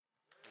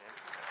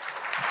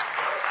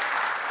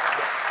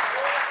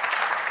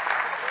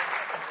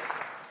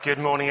Good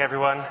morning,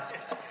 everyone.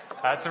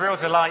 It's a real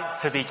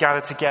delight to be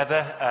gathered together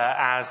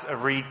as a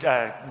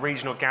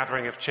regional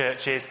gathering of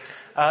churches.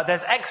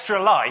 There's extra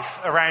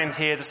life around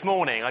here this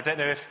morning. I don't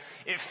know if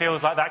it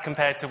feels like that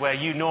compared to where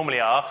you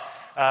normally are.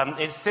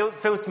 It still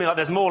feels to me like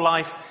there's more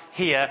life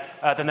here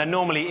than there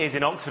normally is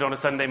in Oxford on a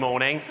Sunday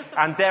morning,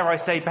 and dare I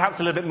say, perhaps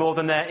a little bit more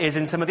than there is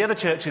in some of the other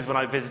churches when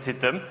I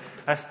visited them.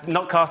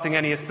 Not casting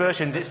any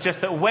aspersions, it's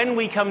just that when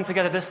we come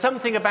together, there's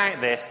something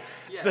about this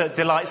that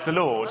delights the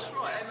Lord. That's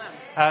right, amen.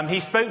 He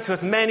spoke to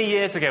us many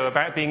years ago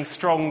about being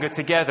stronger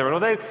together, and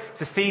although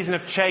it's a season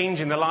of change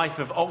in the life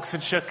of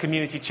Oxfordshire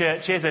community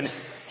churches, and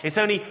it's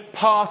only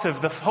part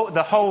of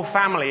the whole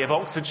family of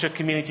Oxfordshire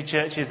community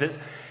churches that's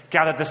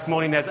gathered this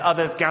morning. There's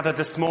others gathered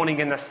this morning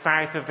in the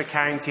south of the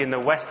county, in the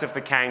west of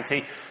the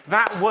county.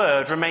 That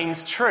word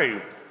remains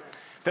true,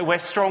 that we're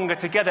stronger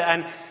together.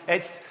 And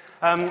it's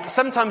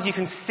sometimes you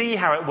can see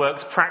how it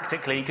works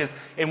practically, because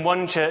in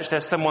one church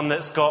there's someone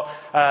that's got,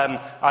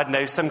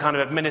 some kind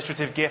of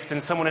administrative gift,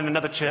 and someone in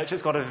another church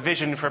that's got a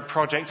vision for a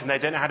project and they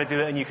don't know how to do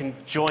it, and you can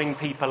join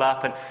people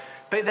up.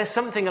 But there's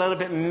something a little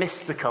bit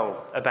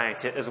mystical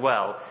about it as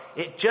well.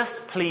 It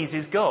just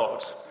pleases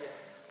God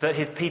that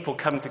his people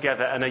come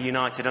together and are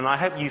united. And I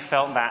hope you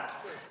felt that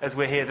as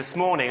we're here this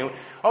morning.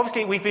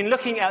 Obviously, we've been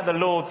looking at the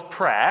Lord's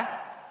Prayer,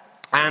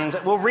 and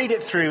we'll read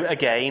it through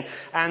again.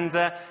 And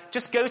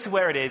just go to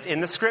where it is in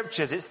the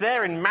Scriptures. It's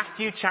there in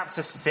Matthew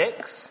chapter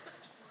 6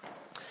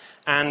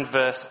 and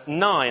verse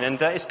 9.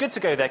 And it's good to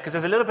go there because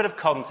there's a little bit of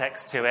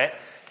context to it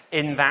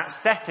in that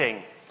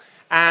setting.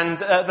 And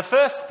the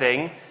first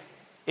thing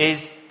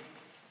is,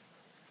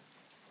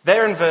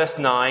 there in verse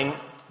 9,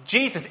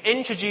 Jesus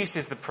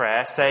introduces the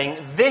prayer saying,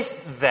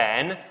 "This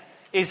then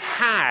is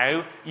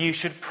how you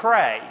should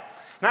pray." And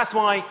that's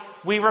why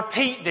we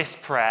repeat this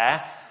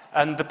prayer,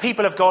 and the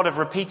people of God have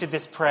repeated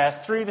this prayer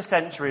through the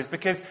centuries,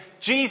 because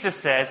Jesus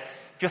says,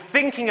 if you're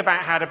thinking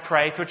about how to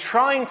pray, if you're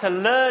trying to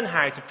learn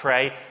how to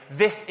pray,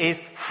 this is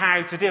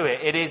how to do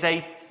it. It's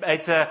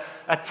a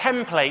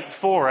template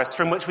for us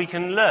from which we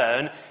can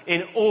learn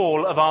in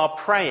all of our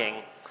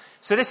praying.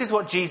 So this is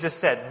what Jesus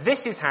said.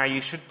 This is how you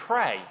should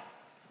pray.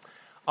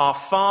 Our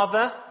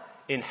Father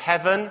in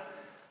heaven,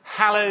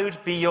 hallowed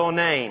be your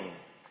name.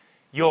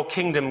 Your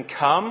kingdom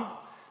come,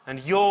 and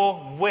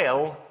your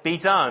will be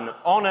done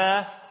on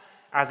earth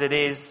as it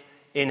is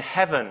in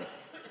heaven.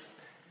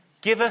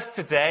 Give us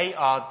today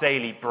our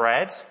daily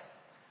bread.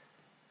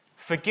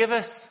 Forgive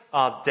us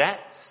our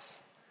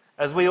debts,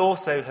 as we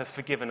also have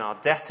forgiven our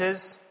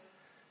debtors.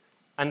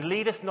 And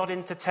lead us not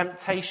into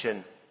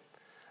temptation,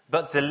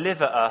 but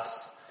deliver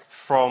us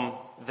from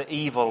the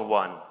evil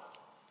one.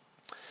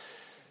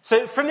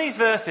 So from these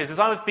verses, as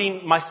I've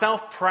been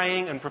myself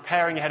praying and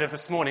preparing ahead of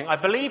this morning, I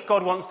believe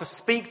God wants to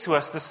speak to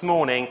us this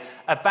morning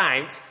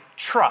about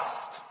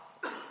trust.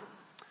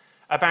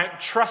 About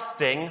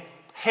trusting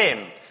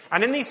him.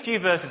 And in these few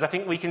verses, I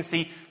think we can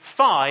see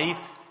 5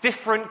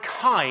 different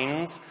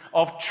kinds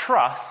of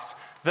trust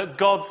that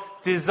God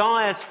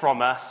desires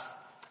from us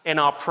in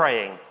our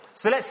praying.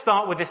 So let's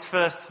start with this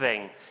first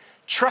thing.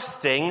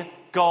 Trusting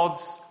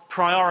God's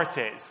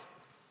priorities.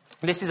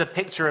 This is a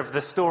picture of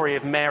the story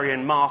of Mary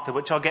and Martha,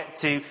 which I'll get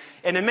to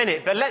in a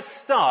minute. But let's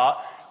start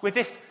with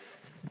this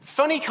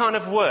funny kind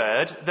of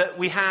word that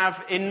we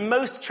have in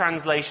most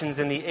translations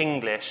in the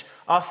English.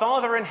 Our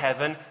Father in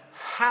heaven,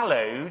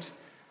 hallowed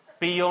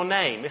be your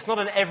name. It's not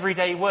an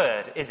everyday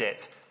word, is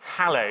it?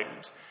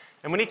 Hallowed.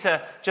 And we need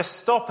to just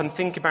stop and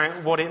think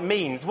about what it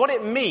means. What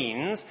it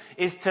means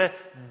is to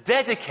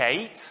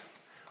dedicate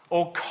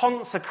or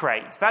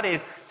consecrate. That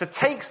is, to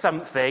take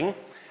something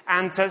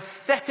and to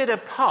set it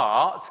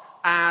apart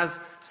as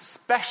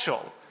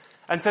special.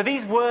 And so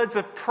these words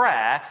of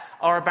prayer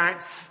are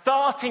about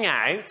starting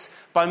out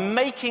by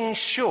making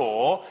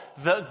sure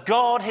that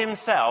God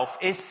himself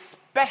is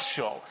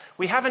special.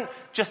 We haven't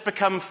just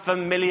become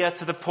familiar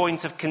to the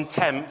point of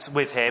contempt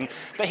with him,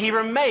 but he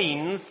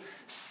remains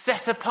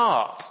set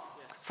apart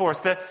for us.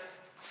 The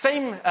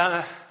same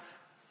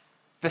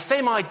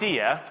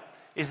idea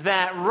is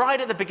there right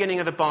at the beginning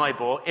of the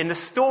Bible in the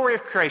story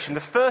of creation, the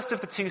first of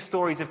the 2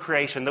 stories of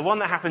creation, the one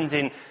that happens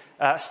in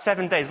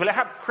 7 days. Well,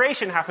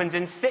 creation happens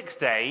in 6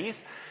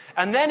 days,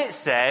 and then it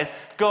says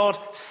God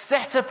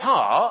set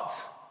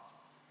apart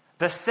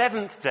the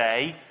 7th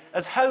day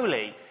as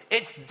holy.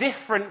 It's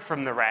different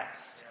from the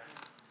rest.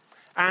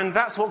 And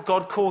that's what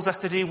God calls us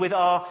to do with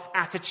our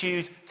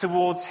attitude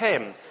towards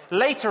him.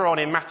 Later on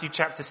in Matthew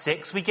chapter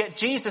 6, we get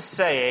Jesus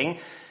saying,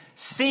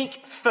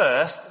 "Seek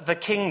first the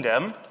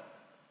kingdom,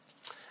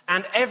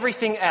 and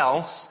everything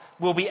else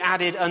will be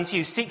added unto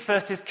you." Seek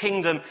first his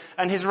kingdom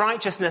and his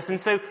righteousness.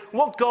 And so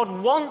what God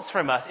wants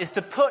from us is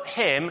to put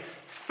him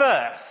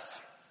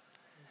first.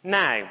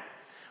 Now,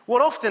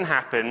 what often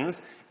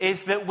happens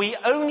is that we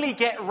only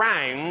get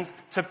round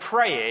to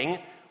praying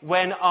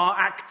when our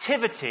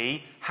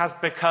activity has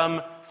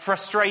become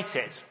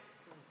frustrated.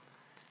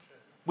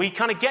 We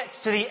kind of get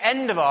to the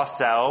end of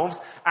ourselves,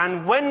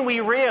 and when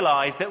we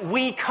realise that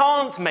we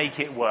can't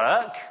make it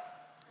work,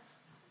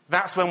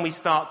 that's when we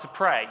start to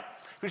pray.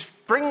 Which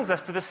brings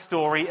us to the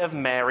story of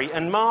Mary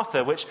and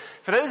Martha, which,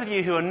 for those of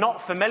you who are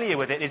not familiar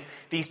with it, is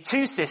these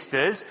two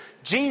sisters.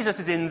 Jesus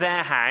is in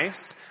their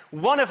house.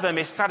 One of them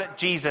is sat at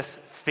Jesus'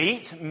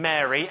 feet,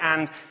 Mary,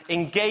 and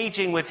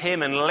engaging with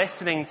him and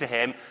listening to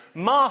him.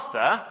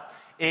 Martha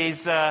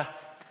is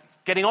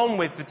getting on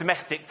with the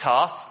domestic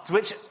tasks,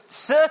 which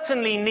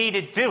certainly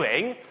needed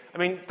doing. I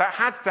mean, that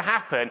had to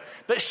happen.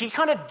 But she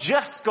kind of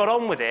just got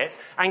on with it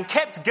and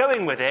kept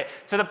going with it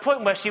to the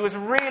point where she was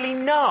really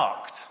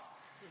narked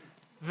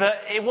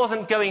that it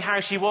wasn't going how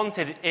she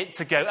wanted it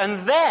to go. And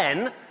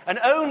then, and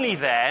only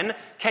then,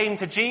 came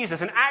to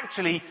Jesus and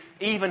actually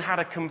even had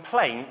a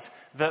complaint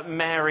that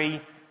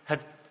Mary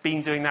had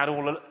been doing that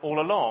all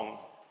along.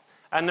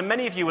 And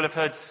many of you will have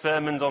heard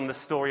sermons on the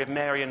story of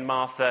Mary and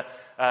Martha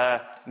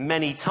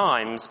many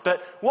times. But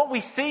what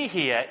we see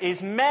here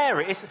is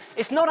Mary.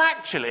 It's not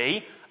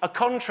actually a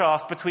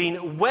contrast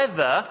between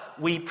whether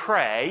we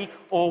pray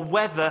or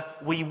whether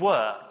we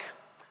work.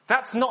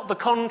 That's not the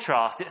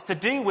contrast. It's to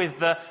do with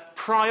the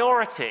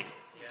priority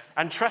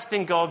and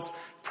trusting God's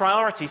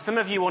priority. Some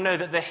of you will know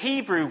that the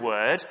Hebrew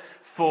word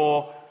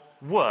for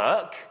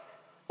work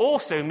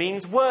also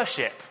means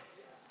worship.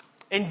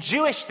 In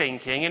Jewish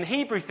thinking, in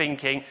Hebrew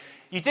thinking,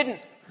 you didn't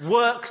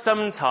work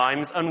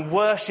sometimes and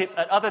worship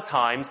at other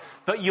times,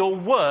 but your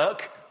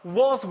work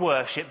was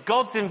worship.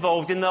 God's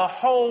involved in the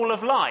whole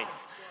of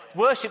life.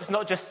 Worship's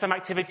not just some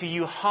activity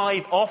you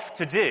hive off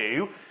to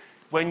do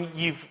when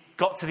you've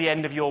got to the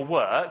end of your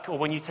work or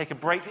when you take a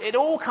break. It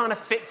all kind of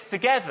fits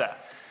together.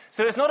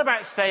 So it's not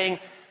about saying,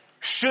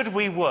 should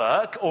we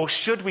work or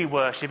should we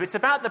worship? It's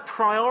about the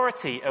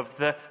priority of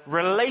the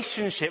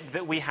relationship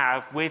that we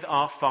have with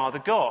our Father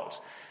God.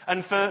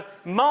 And for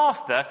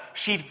Martha,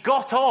 she'd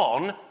got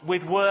on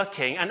with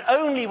working, and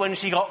only when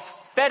she got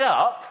fed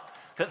up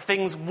that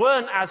things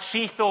weren't as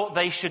she thought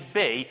they should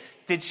be,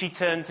 did she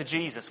turn to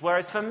Jesus.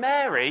 Whereas for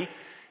Mary,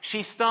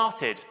 she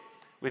started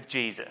with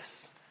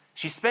Jesus.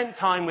 She spent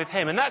time with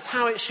him, and that's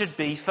how it should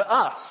be for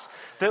us,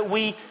 that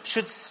we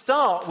should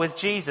start with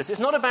Jesus. It's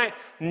not about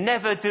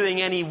never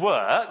doing any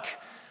work,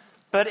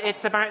 but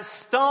it's about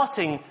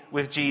starting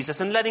with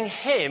Jesus and letting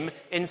him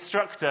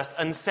instruct us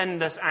and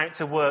send us out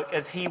to work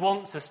as he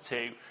wants us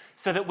to,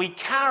 so that we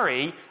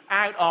carry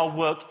out our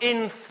work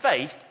in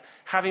faith,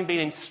 having been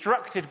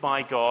instructed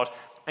by God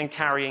and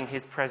carrying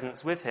his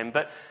presence with him.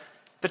 But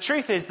the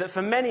truth is that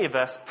for many of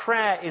us,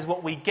 prayer is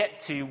what we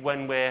get to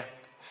when we're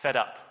fed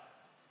up,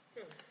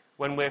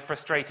 when we're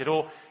frustrated,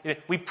 or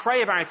we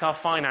pray about our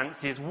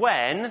finances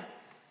when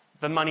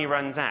the money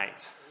runs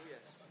out.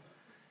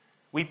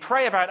 We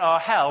pray about our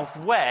health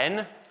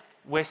when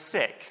we're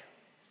sick.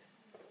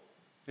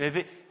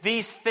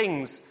 These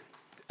things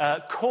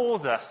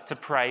cause us to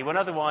pray when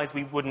otherwise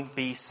we wouldn't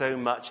be so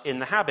much in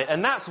the habit.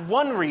 And that's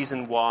one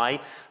reason why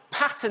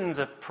patterns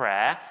of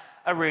prayer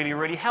are really,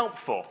 really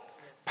helpful.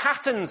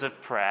 Patterns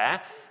of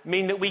prayer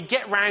mean that we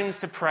get round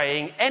to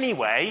praying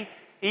anyway,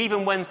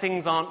 even when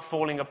things aren't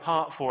falling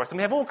apart for us. And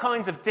we have all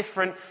kinds of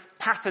different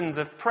patterns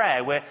of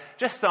prayer. We're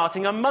just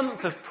starting a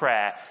month of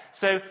prayer.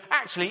 So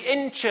actually,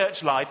 in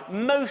church life,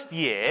 most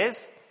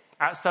years,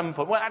 at some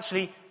point, well,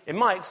 actually, in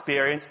my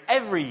experience,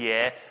 every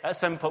year, at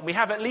some point, we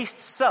have at least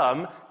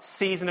some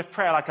season of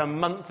prayer, like a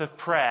month of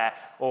prayer,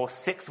 or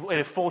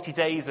 40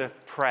 days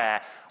of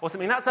prayer, or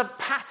something. That's a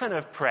pattern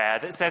of prayer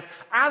that says,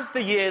 as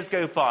the years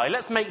go by,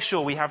 let's make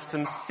sure we have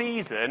some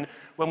season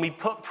when we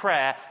put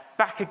prayer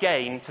back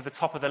again to the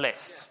top of the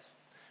list,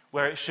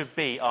 where it should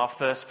be our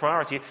first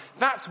priority.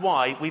 That's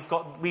why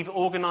we've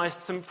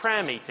organised some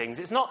prayer meetings.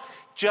 It's not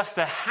just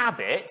a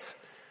habit.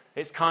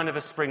 It's kind of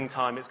a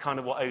springtime. It's kind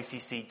of what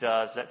OCC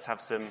does. Let's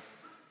have some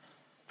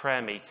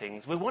prayer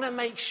meetings. We want to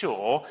make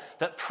sure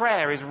that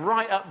prayer is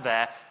right up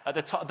there at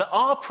the top, that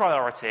our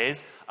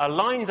priorities are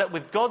lined up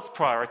with God's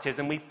priorities,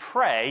 and we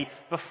pray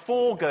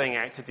before going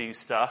out to do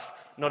stuff,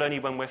 not only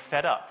when we're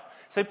fed up.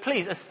 So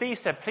please, as Steve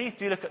said, please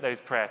do look at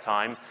those prayer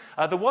times.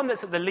 The one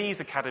that's at the Lees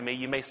Academy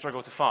you may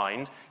struggle to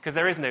find, because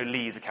there is no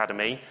Lees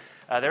Academy.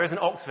 There is an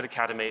Oxford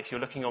Academy if you're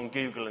looking on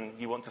Google and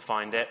you want to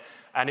find it.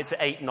 And it's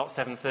at 8, not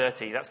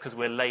 7:30. That's because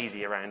we're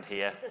lazy around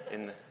here.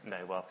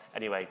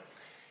 Anyway.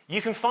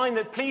 You can find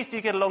that. Please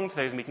do get along to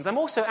those meetings. I'm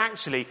also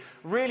actually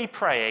really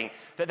praying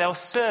that they'll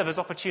serve as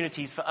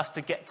opportunities for us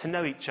to get to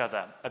know each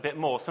other a bit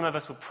more. Some of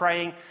us were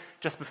praying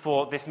just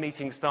before this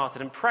meeting started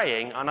and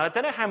I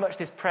don't know how much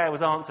this prayer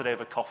was answered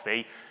over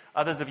coffee.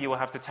 Others of you will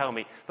have to tell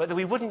me. But that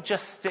we wouldn't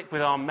just stick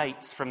with our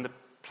mates from the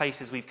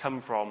places we've come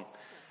from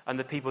and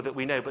the people that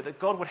we know, but that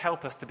God would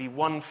help us to be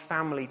one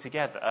family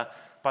together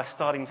by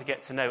starting to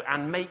get to know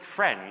and make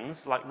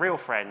friends, like real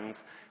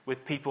friends,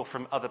 with people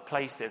from other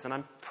places. And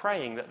I'm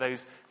praying that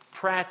those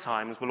prayer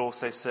times will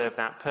also serve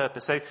that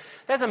purpose. So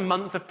there's a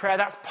month of prayer.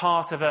 That's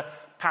part of a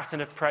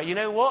pattern of prayer. You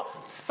know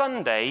what?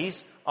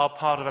 Sundays are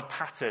part of a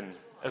pattern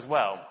as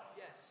well.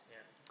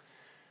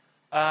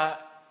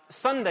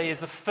 Sunday is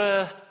the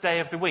first day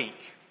of the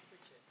week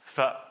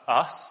for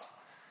us.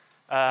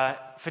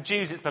 For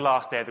Jews, it's the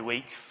last day of the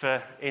week.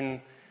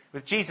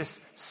 With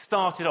Jesus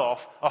started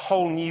off a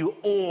whole new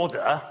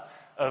order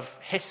of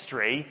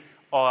history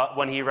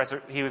when he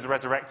was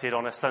resurrected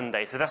on a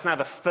Sunday. So that's now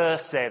the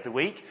first day of the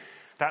week.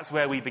 That's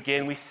where we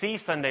begin. We see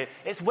Sunday.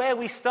 It's where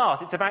we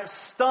start. It's about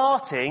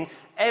starting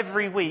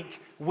every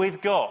week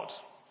with God.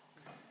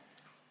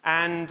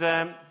 And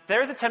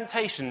there is a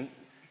temptation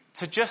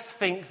to just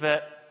think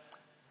that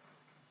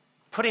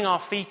putting our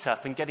feet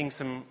up and getting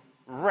some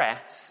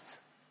rest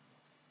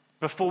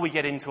before we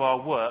get into our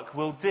work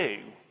will do.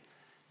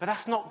 But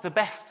that's not the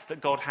best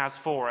that God has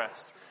for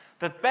us.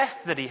 The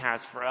best that he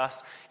has for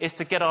us is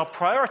to get our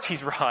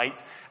priorities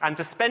right and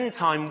to spend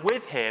time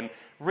with him,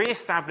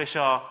 re-establish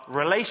our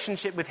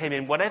relationship with him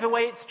in whatever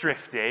way it's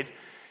drifted,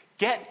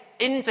 get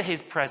into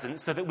his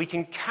presence so that we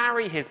can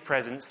carry his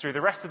presence through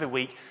the rest of the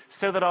week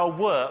so that our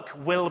work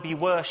will be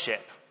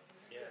worship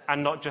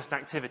and not just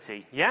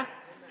activity. Yeah?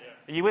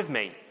 Are you with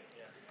me?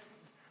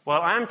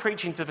 Well, I am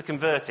preaching to the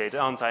converted,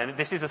 aren't I? And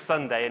this is a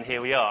Sunday, and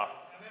here we are.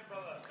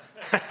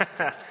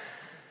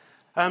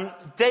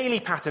 Daily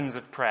patterns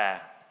of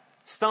prayer.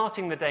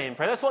 Starting the day in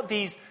prayer. That's what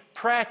these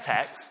prayer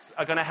texts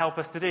are going to help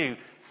us to do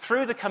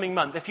through the coming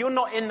month. If you're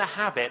not in the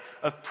habit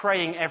of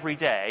praying every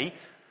day,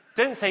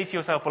 don't say to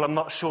yourself, well, I'm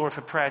not sure if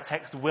a prayer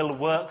text will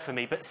work for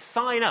me, but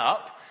sign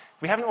up.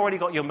 If we haven't already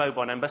got your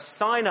mobile number,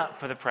 sign up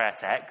for the prayer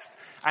text,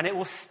 and it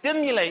will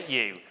stimulate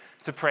you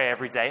to pray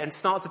every day and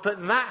start to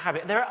put that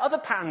habit. There are other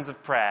patterns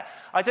of prayer.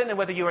 I don't know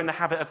whether you're in the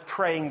habit of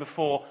praying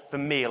before the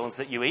meals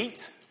that you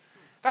eat.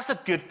 That's a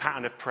good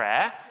pattern of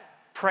prayer,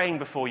 praying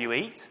before you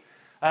eat.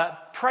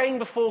 Praying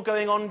before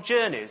going on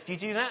journeys. Do you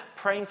do that?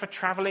 Praying for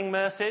travelling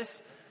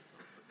mercies?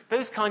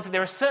 Those kinds of...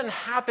 There are certain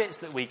habits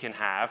that we can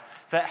have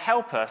that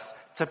help us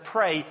to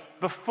pray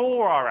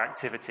before our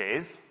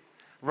activities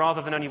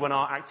rather than only when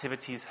our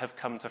activities have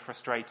come to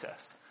frustrate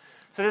us.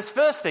 So this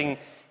first thing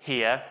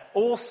here,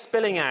 all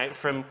spilling out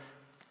from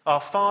our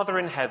Father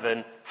in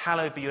heaven,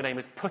 hallowed be your name,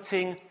 is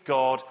putting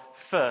God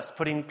first,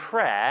 putting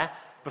prayer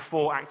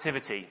before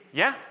activity.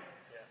 Yeah?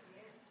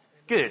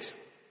 Good.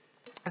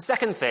 The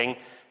second thing,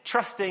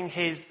 trusting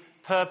his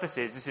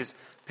purposes. This is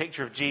a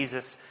picture of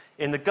Jesus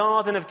in the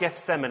Garden of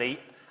Gethsemane,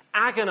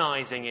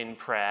 agonizing in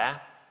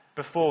prayer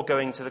before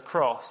going to the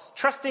cross.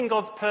 Trusting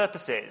God's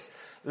purposes.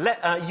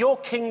 Let your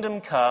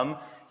kingdom come,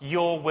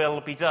 your will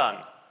be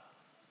done.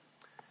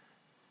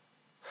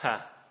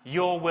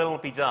 Your will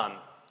be done.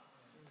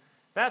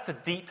 That's a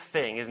deep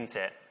thing, isn't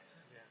it?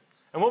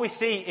 And what we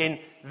see in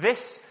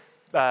this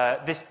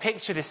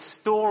picture, this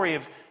story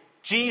of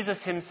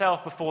Jesus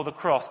himself before the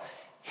cross,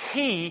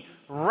 he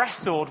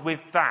wrestled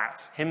with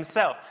that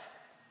himself.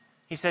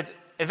 He said,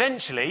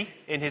 eventually,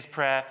 in his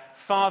prayer,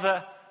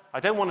 Father, I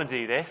don't want to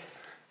do this.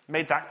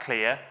 Made that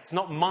clear. It's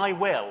not my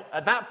will.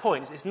 At that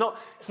point, it's not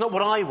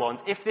what I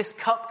want. If this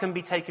cup can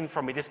be taken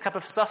from me, this cup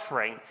of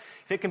suffering,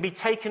 if it can be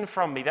taken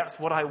from me, that's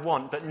what I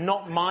want, but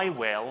not my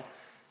will,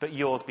 but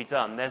yours be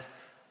done. There's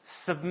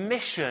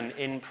submission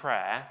in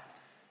prayer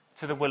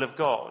to the will of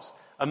God,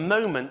 a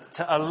moment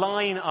to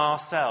align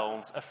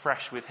ourselves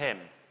afresh with him.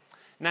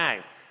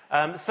 Now,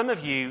 some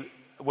of you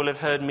will have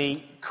heard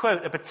me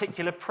quote a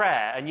particular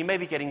prayer, and you may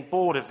be getting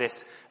bored of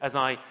this as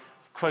I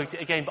quote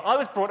it again, but I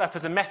was brought up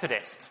as a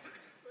Methodist.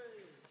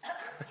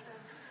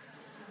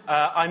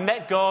 I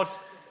met God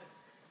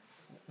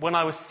when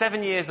I was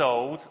 7 years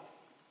old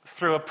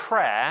through a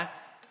prayer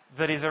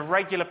that is a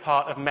regular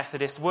part of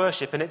Methodist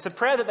worship, and it's a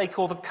prayer that they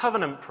call the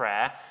covenant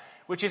prayer,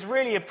 which is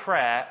really a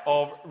prayer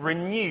of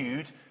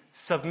renewed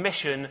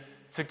submission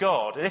to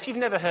God. And if you've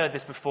never heard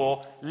this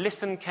before,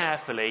 listen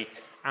carefully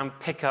and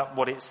pick up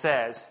what it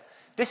says.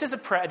 This is a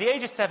prayer. At the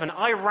age of 7,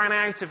 I ran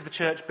out of the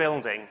church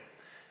building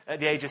at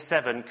the age of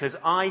 7 because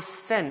I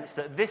sensed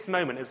at this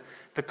moment, as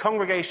the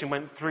congregation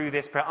went through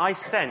this prayer, I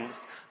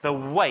sensed the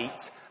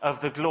weight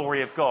of the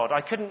glory of God.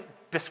 I couldn't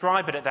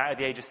describe it at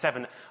the age of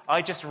 7.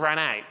 I just ran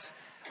out.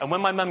 And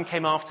when my mum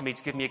came after me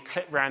to give me a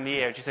clip round the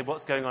ear and she said,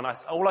 what's going on?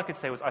 All I could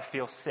say was, I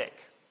feel sick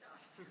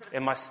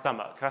in my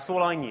stomach. That's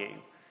all I knew.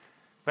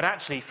 But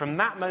actually, from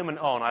that moment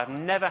on, I've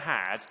never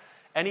had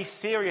any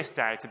serious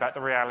doubt about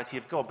the reality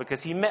of God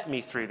because he met me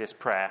through this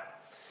prayer.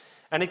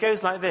 And it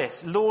goes like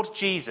this: Lord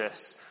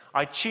Jesus,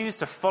 I choose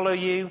to follow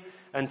you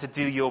and to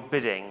do your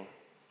bidding.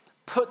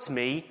 Put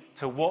me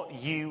to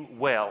what you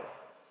will.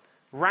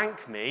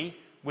 Rank me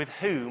with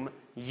whom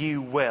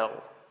you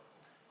will.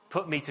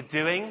 Put me to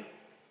doing,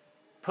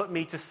 put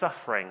me to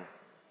suffering.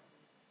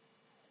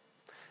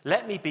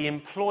 Let me be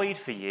employed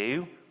for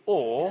you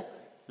or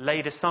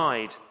laid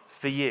aside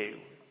for you.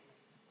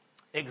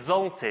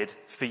 Exalted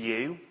for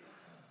you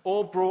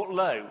or brought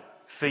low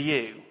for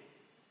you.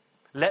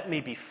 Let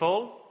me be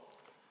full,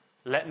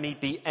 let me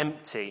be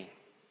empty.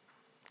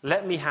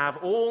 Let me have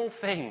all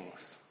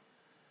things,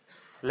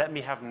 let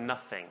me have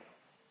nothing.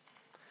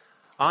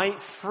 I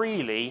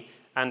freely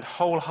and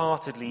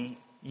wholeheartedly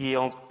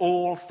yield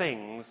all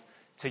things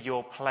to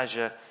your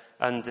pleasure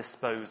and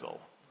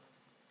disposal.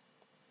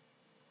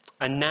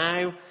 And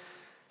now,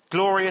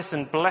 glorious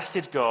and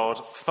blessed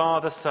God,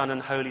 Father, Son,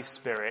 and Holy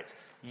Spirit,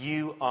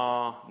 you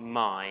are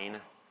mine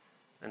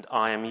and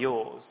I am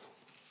yours.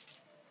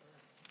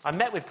 I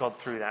met with God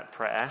through that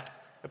prayer,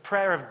 a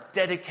prayer of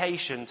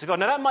dedication to God.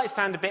 Now that might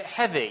sound a bit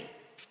heavy,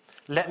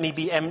 Let me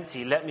be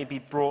empty. Let me be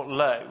brought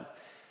low.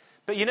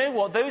 But you know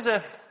what? Those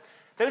are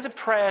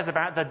prayers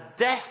about the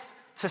death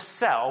to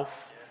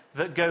self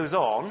that goes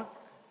on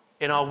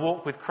in our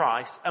walk with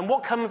Christ. And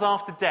what comes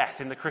after death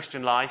in the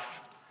Christian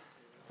life?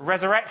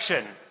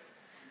 Resurrection.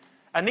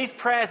 And these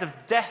prayers of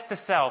death to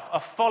self are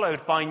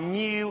followed by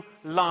new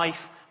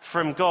life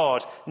from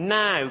God.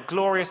 Now,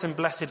 glorious and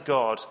blessed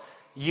God,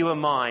 you are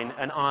mine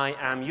and I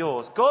am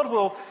yours. God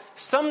will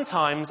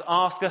sometimes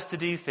ask us to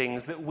do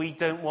things that we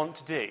don't want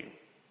to do.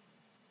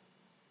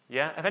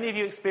 Yeah? Have any of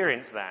you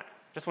experienced that?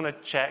 Just want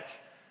to check.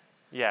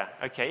 Yeah,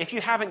 okay. If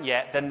you haven't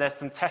yet, then there's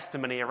some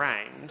testimony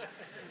around.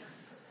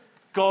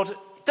 God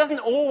doesn't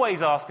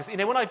always ask us. You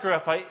know, when I grew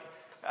up, I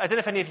don't know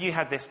if any of you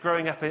had this,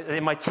 growing up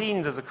in my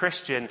teens as a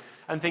Christian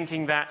and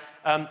thinking that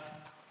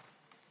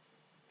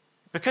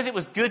because it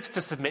was good to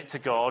submit to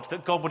God,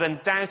 that God would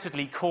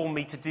undoubtedly call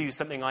me to do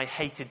something I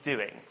hated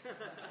doing.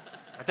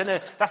 I don't know,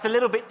 that's a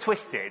little bit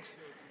twisted.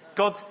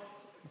 God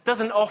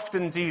doesn't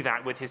often do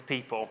that with his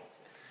people.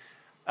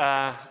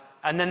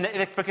 And then,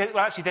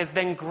 actually, there's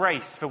then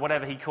grace for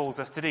whatever he calls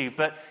us to do.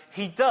 But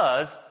he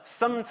does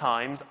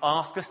sometimes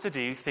ask us to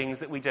do things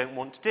that we don't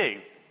want to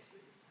do.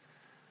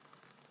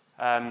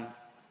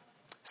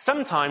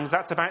 Sometimes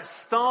that's about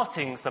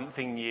starting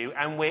something new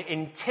and we're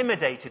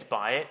intimidated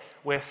by it,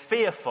 we're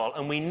fearful,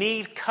 and we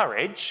need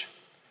courage.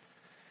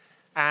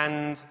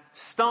 And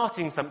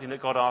starting something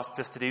that God asks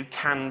us to do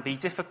can be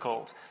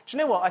difficult. Do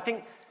you know what? I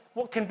think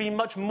what can be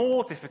much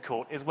more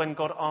difficult is when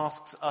God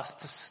asks us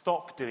to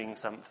stop doing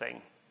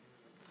something.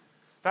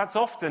 That's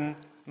often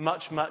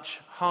much, much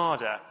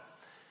harder.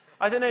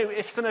 I don't know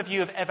if some of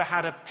you have ever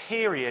had a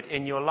period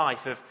in your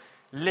life of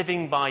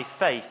living by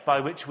faith,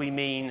 by which we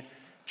mean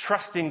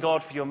trusting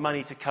God for your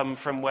money to come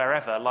from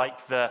wherever,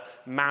 like the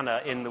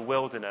manna in the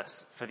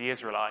wilderness for the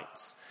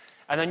Israelites.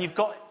 And then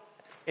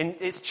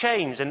it's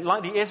changed, and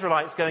like the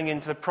Israelites going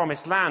into the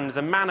promised land,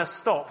 the manna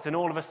stopped, and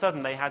all of a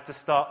sudden they had to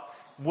start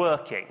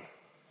working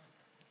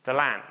the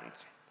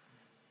land.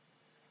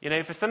 You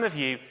know, for some of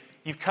you,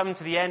 you've come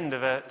to the end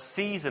of a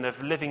season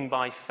of living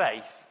by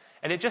faith,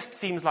 and it just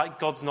seems like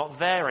God's not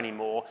there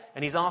anymore,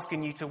 and he's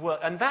asking you to work.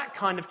 And that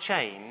kind of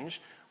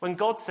change, when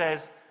God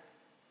says,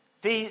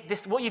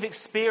 what you've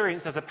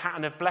experienced as a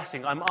pattern of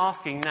blessing, I'm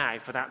asking now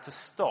for that to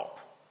stop.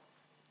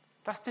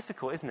 That's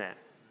difficult, isn't it?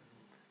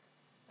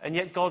 And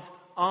yet God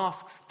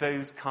asks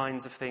those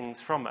kinds of things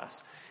from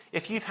us.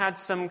 If you've had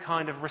some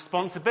kind of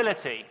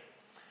responsibility,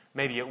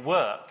 maybe at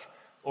work,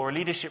 or a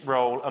leadership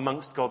role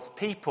amongst God's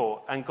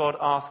people, and God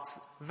asks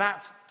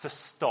that to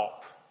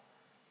stop,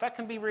 that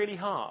can be really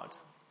hard.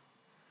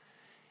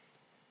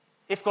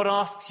 If God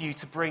asks you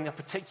to bring a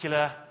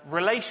particular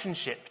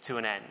relationship to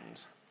an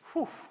end,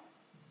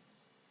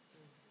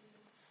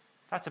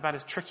 that's about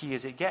as tricky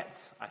as it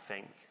gets, I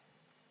think.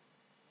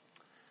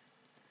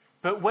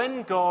 But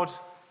when God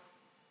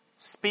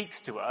speaks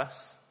to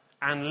us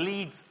and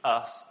leads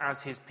us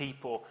as his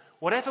people,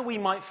 whatever we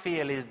might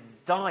feel is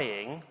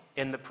dying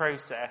in the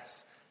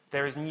process,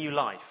 there is new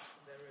life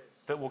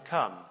that will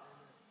come.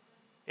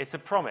 It's a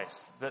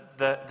promise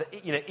that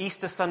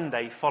Easter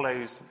Sunday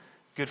follows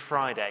Good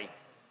Friday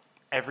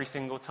every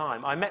single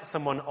time. I met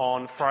someone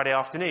on Friday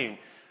afternoon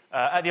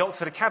at the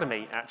Oxford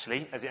Academy,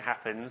 actually, as it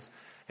happens,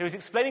 who was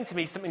explaining to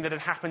me something that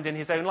had happened in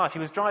his own life. He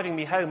was driving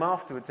me home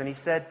afterwards, and he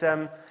said,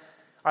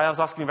 I was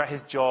asking him about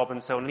his job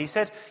and so on, and he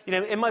said,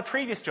 in my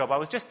previous job, I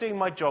was just doing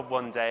my job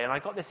one day, and I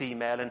got this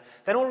email, and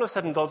then all of a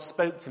sudden God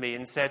spoke to me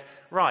and said,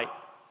 right,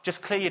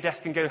 just clear your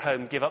desk and go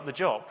home, give up the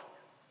job.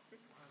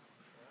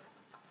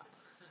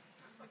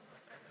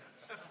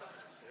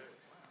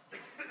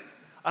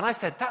 And I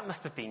said, that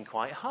must have been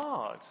quite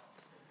hard.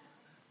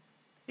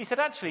 He said,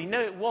 actually, no,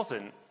 it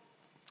wasn't,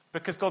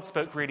 because God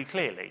spoke really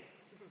clearly.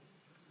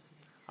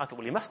 I thought,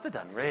 well, he must have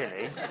done,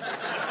 really.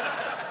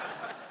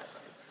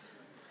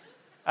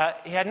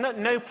 He had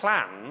no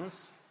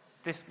plans.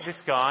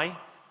 This guy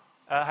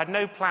had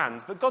no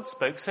plans, but God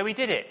spoke, so he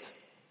did it.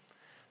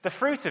 The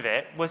fruit of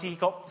it was he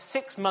got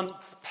 6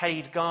 months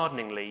paid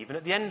gardening leave, and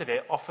at the end of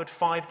it offered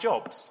 5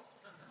 jobs.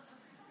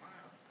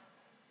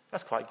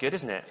 That's quite good,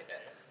 isn't it?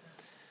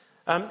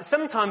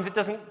 Sometimes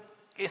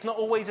it's not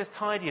always as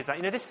tidy as that.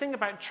 This thing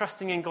about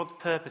trusting in God's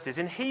purposes,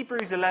 in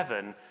Hebrews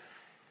 11,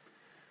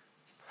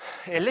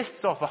 it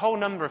lists off a whole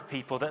number of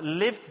people that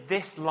lived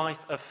this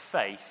life of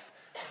faith,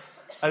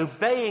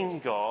 obeying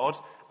God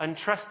and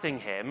trusting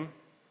him,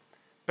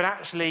 but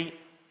actually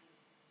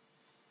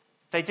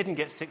they didn't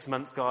get 6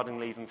 months gardening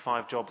leave and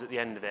 5 jobs at the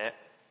end of it.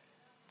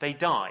 They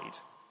died,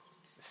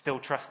 still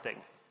trusting.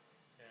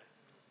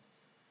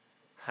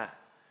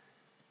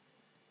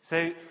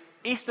 So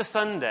Easter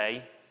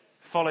Sunday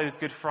follows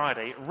Good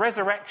Friday.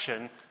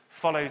 Resurrection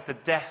follows the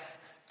death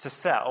to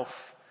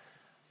self.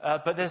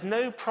 But there's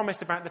no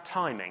promise about the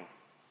timing.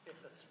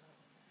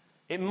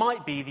 It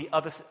might be the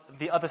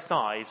other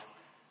side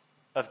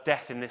of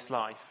death in this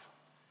life.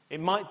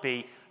 It might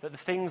be that the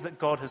things that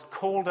God has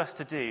called us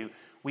to do,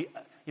 we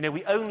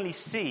only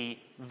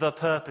see the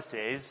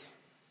purposes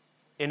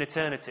in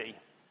eternity.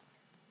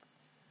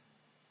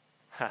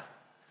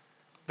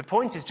 The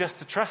point is just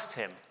to trust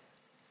him.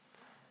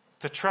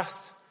 to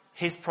trust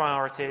his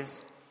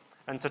priorities,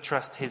 and to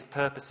trust his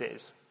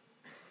purposes.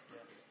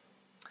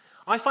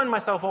 I find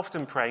myself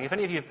often praying. If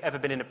any of you have ever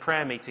been in a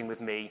prayer meeting with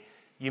me,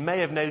 you may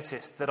have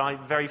noticed that I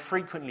very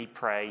frequently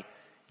pray,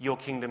 your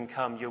kingdom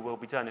come, your will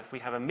be done. If we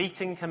have a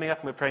meeting coming up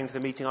and we're praying for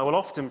the meeting, I will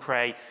often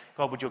pray,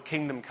 God, would your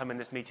kingdom come in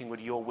this meeting? Would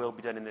your will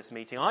be done in this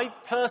meeting? I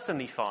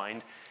personally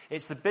find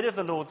it's the bit of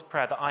the Lord's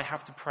Prayer that I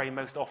have to pray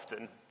most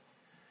often,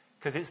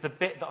 because it's the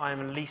bit that I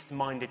am least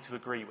minded to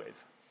agree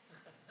with.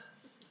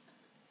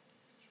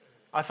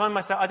 I find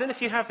myself, I don't know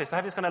if you have this, I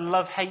have this kind of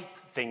love-hate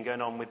thing going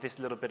on with this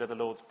little bit of the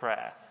Lord's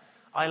Prayer.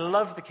 I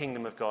love the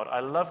kingdom of God.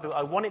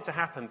 I want it to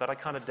happen, but I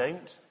kind of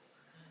don't.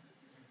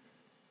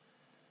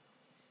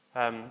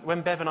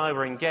 When Bev and I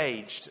were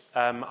engaged,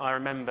 I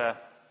remember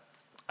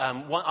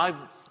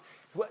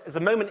there's a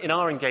moment in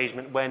our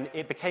engagement when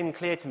it became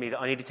clear to me that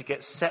I needed to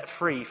get set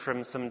free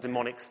from some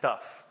demonic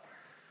stuff.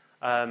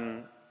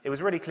 It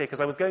was really clear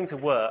because I was going to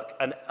work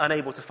and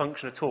unable to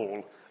function at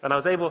all. And I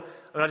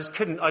just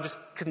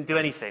couldn't do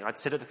anything. I'd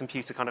sit at the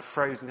computer kind of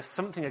frozen. There's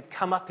something had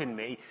come up in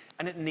me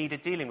and it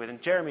needed dealing with.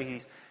 And Jeremy,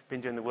 he's been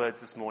doing the words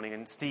this morning,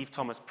 and Steve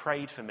Thomas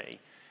prayed for me.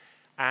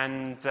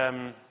 And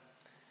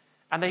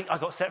I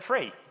got set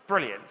free.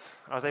 Brilliant.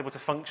 I was able to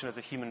function as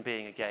a human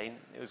being again.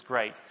 It was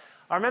great.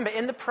 I remember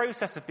in the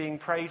process of being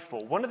prayed for,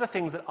 one of the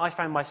things that I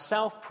found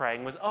myself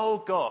praying was, oh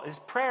God, this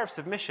prayer of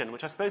submission,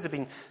 which I suppose had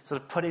been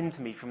sort of put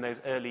into me from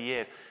those early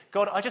years.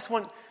 God, I just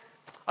want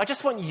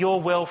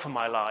your will for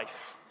my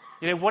life.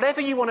 You know, whatever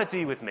you want to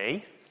do with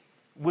me,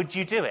 would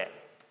you do it?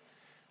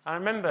 I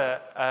remember,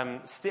 I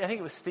think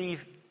it was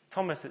Steve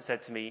Thomas that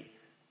said to me,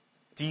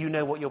 do you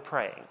know what you're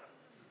praying?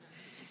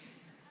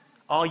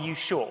 Are you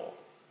sure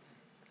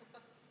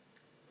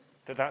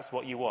that that's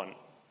what you want?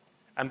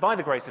 And by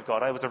the grace of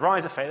God, I was a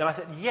rise of faith, and I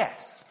said,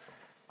 yes,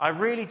 I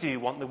really do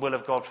want the will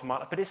of God for my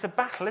life. But it's a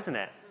battle, isn't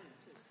it?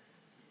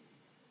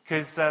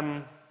 Because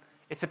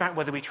it's about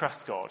whether we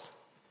trust God.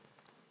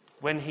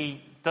 When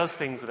he does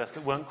things with us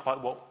that weren't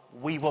quite what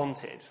we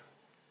wanted,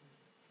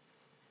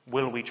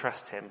 will we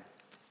trust him?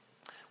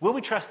 Will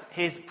we trust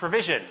his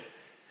provision?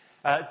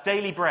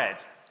 Daily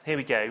bread. Here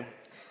we go.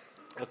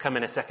 It'll come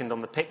in a second on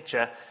the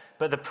picture.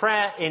 But the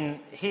prayer in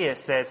here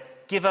says,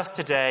 give us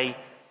today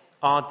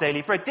our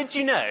daily bread. Did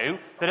you know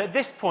that at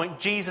this point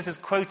Jesus is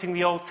quoting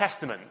the Old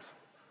Testament?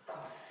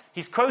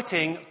 He's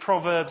quoting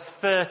Proverbs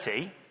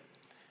 30,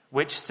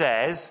 which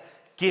says,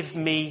 give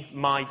me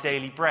my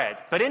daily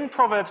bread. But in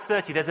Proverbs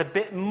 30, there's a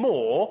bit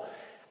more,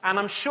 and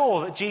I'm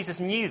sure that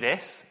Jesus knew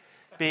this,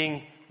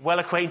 being well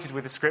acquainted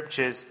with the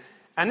scriptures.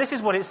 And this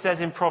is what it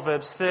says in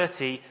Proverbs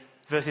 30,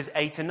 verses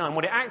 8 and 9.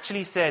 What it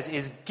actually says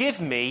is,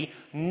 give me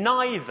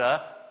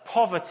neither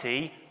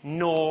poverty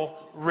nor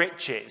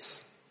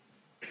riches,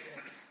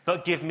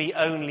 but give me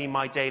only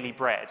my daily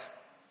bread.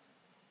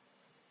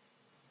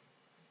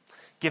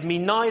 Give me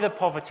neither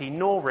poverty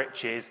nor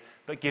riches,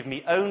 but give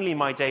me only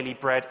my daily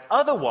bread.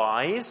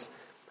 Otherwise,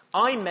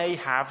 I may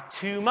have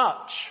too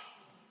much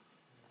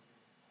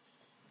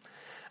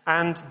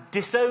and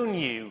disown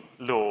you,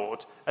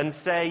 Lord, and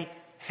say,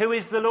 who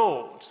is the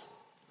Lord?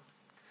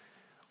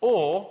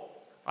 Or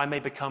I may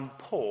become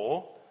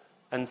poor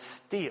and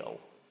steal,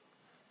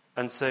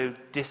 and so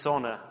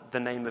dishonour the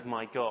name of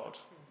my God.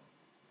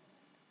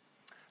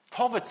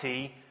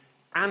 Poverty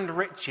and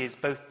riches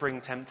both bring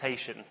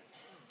temptation.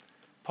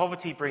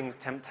 Poverty brings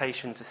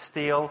temptation to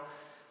steal.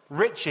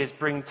 Riches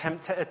bring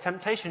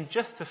temptation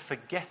just to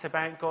forget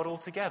about God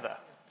altogether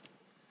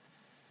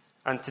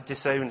and to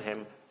disown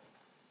him.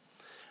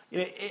 You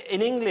know,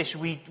 in English,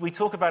 we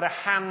talk about a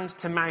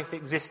hand-to-mouth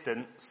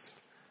existence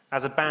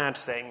as a bad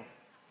thing.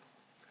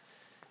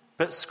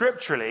 But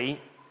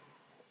scripturally,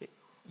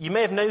 you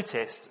may have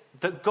noticed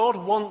that God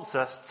wants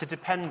us to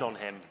depend on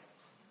him.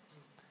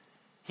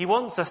 He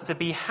wants us to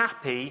be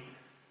happy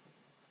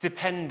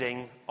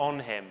depending on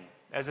him.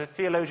 There's a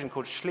theologian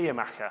called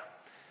Schleiermacher.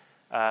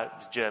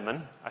 It's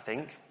German, I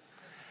think.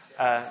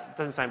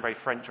 Doesn't sound very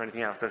French or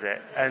anything else, does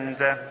it? And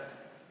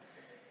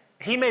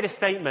he made a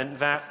statement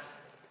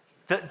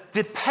that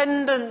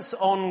dependence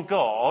on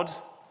God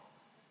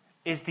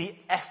is the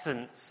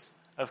essence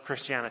of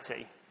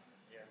Christianity.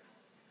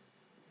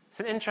 It's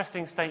an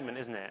interesting statement,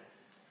 isn't it?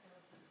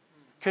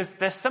 Because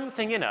there's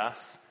something in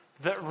us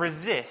that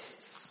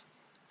resists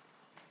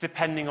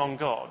depending on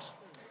God.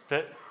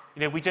 That,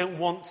 you know, we don't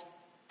want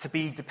to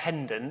be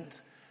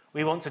dependent.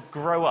 We want to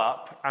grow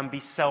up and be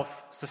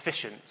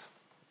self-sufficient.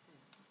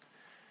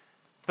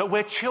 But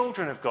we're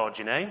children of God,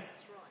 you know.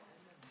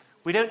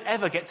 We don't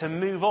ever get to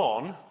move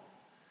on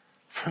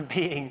from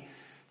being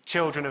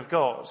children of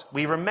God.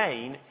 We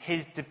remain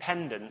his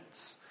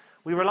dependents.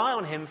 We rely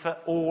on him for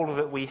all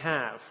that we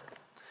have.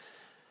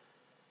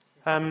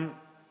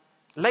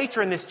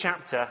 Later in this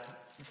chapter,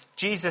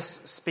 Jesus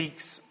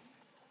speaks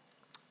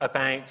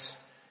about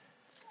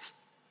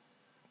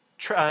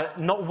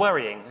not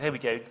worrying. Here we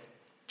go.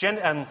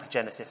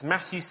 Genesis,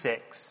 Matthew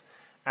 6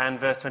 and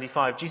verse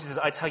 25. Jesus says,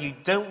 I tell you,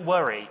 don't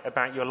worry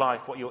about your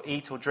life, what you'll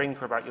eat or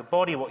drink, or about your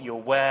body, what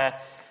you'll wear.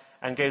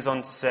 And goes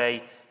on to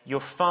say, your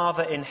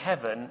Father in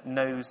heaven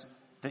knows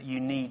that you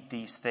need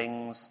these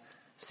things,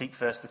 seek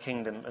first the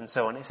kingdom, and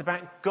so on. It's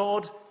about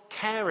God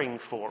caring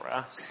for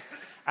us,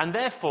 and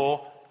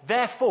therefore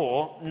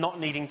not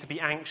needing to be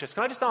anxious.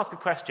 Can I just ask a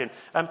question?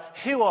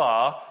 Who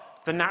are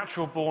the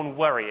natural-born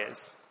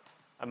worriers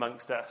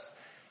amongst us?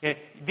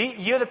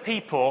 You're the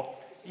people,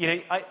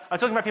 I'm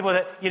talking about people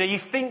that,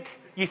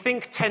 you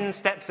think 10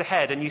 steps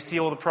ahead and you see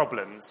all the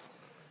problems.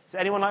 Is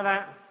there anyone like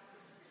that?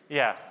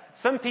 Yeah.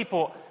 Some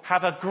people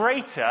have a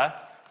greater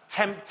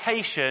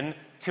temptation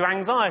to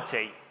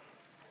anxiety,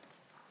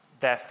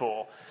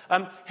 therefore.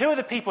 Who are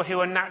the people who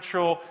are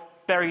natural,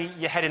 bury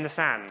your head in the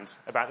sand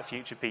about the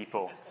future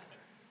people?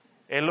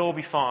 It'll all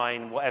be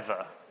fine,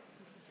 whatever.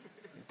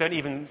 I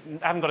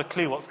haven't got a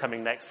clue what's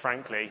coming next,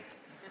 frankly.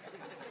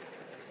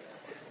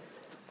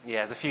 Yeah,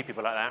 there's a few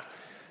people like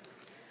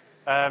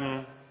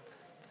that.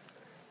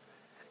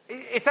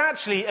 It's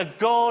actually a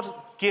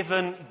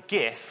God-given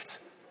gift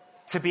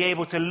to be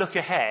able to look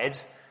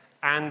ahead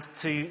and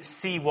to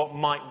see what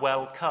might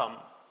well come.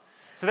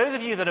 So those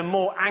of you that are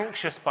more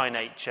anxious by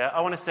nature,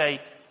 I want to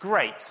say,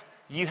 great,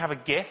 you have a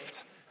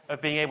gift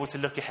of being able to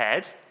look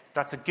ahead.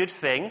 That's a good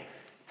thing,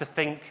 to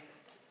think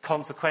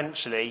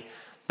consequentially.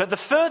 But the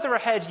further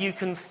ahead you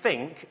can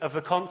think of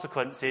the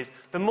consequences,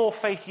 the more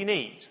faith you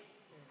need.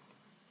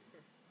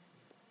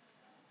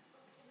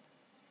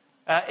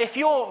 If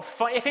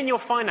in your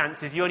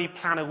finances you only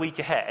plan a week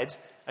ahead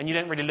and you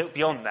don't really look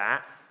beyond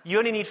that, you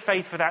only need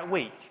faith for that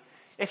week.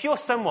 If you're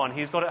someone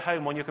who's got at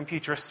home on your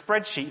computer a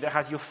spreadsheet that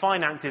has your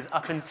finances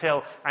up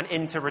until and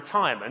into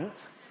retirement,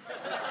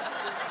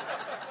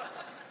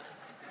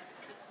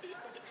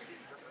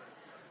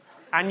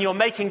 and you're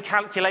making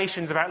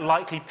calculations about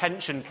likely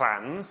pension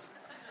plans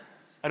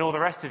and all the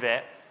rest of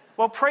it,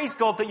 well, praise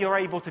God that you're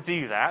able to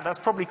do that. That's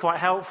probably quite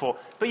helpful.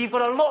 But you've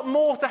got a lot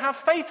more to have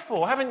faith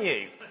for, haven't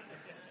you?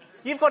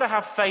 You've got to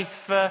have faith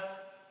for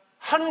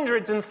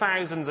hundreds and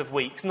thousands of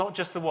weeks, not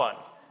just the one.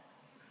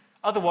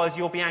 Otherwise,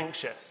 you'll be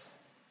anxious.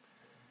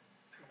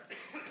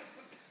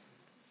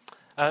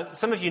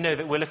 Some of you know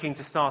that we're looking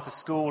to start a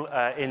school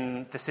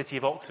in the city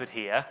of Oxford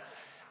here.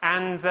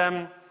 And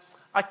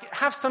I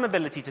have some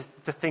ability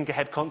to think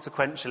ahead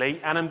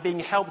consequentially, and I'm being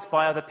helped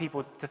by other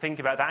people to think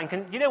about that.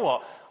 And you know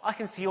what? I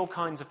can see all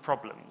kinds of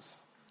problems.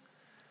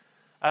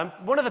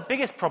 One of the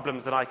biggest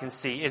problems that I can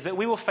see is that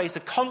we will face a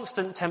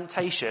constant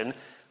temptation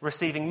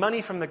receiving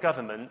money from the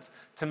government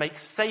to make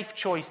safe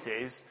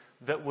choices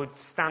that would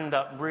stand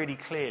up really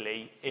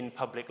clearly in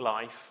public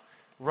life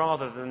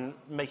rather than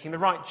making the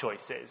right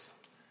choices.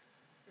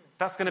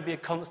 That's going to be a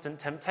constant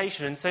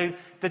temptation. And so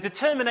the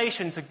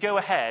determination to go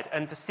ahead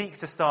and to seek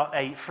to start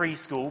a free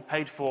school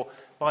paid for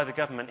by the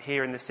government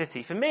here in the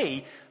city, for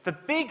me, the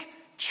big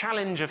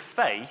challenge of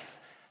faith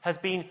has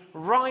been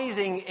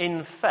rising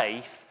in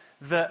faith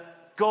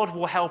that God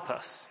will help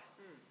us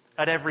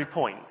at every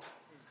point.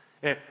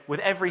 With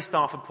every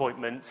staff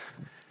appointment,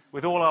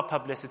 with all our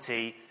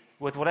publicity,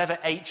 with whatever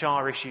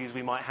HR issues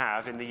we might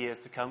have in the years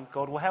to come,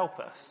 God will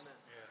help us.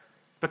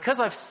 Because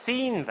I've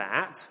seen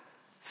that,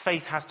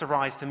 faith has to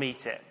rise to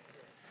meet it.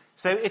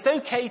 So it's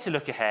okay to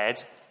look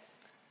ahead,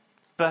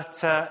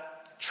 but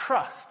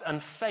trust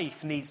and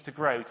faith needs to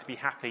grow to be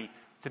happy,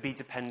 to be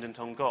dependent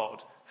on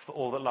God for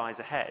all that lies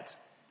ahead,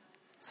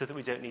 so that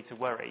we don't need to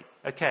worry.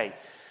 Okay,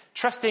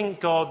 trusting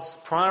God's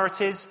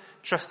priorities,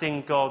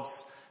 trusting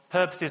God's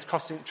purposes,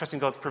 trusting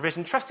God's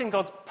provision, trusting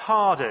God's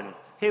pardon.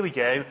 Here we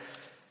go.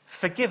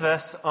 Forgive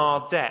us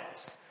our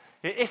debts.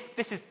 If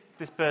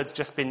this bird's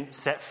just been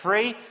set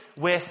free,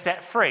 we're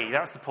set free.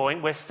 That's the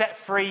point. We're set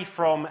free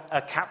from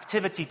a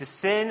captivity to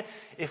sin.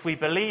 If we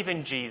believe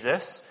in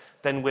Jesus,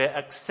 then we're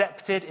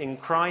accepted in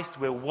Christ.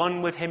 We're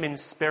one with him in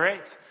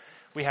spirit.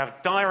 We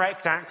have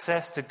direct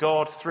access to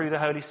God through the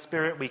Holy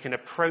Spirit. We can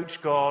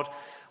approach God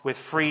with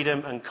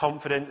freedom and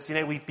confidence.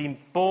 We've been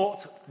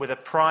bought with a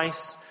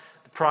price,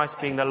 the price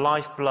being the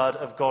lifeblood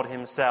of God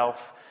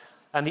himself.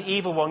 And the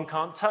evil one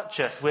can't touch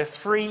us. We're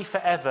free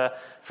forever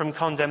from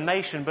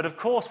condemnation. But of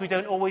course, we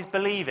don't always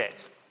believe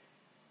it.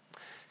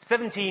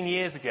 17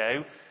 years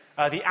ago,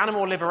 the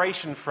Animal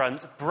Liberation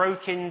Front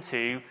broke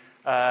into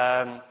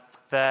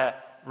the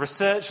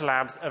research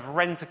labs of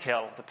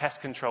Rentokil, the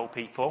pest control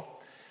people.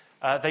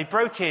 They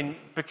broke in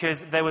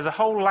because there was a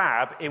whole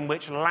lab in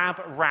which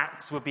lab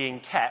rats were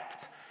being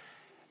kept.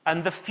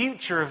 And the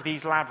future of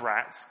these lab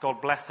rats,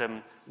 God bless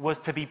them, was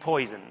to be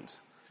poisoned.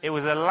 It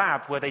was a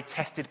lab where they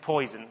tested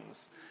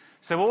poisons.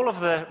 So all of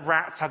the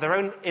rats had their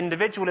own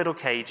individual little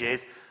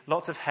cages,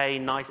 lots of hay,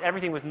 nice,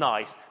 everything was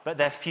nice, but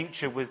their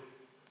future was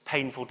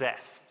painful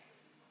death.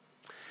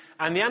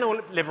 And the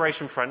Animal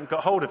Liberation Front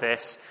got hold of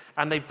this,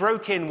 and they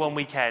broke in one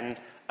weekend,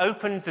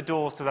 opened the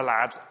doors to the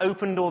labs,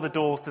 opened all the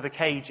doors to the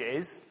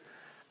cages,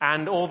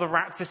 and all the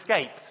rats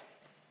escaped.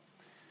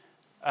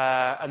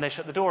 And they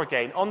shut the door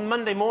again. On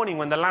Monday morning,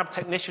 when the lab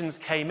technicians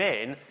came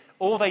in,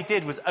 all they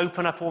did was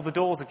open up all the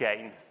doors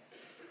again.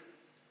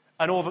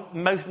 And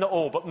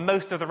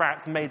most of the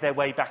rats made their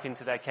way back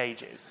into their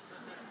cages.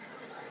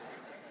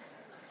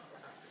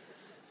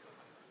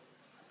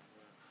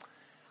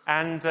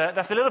 And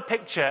that's a little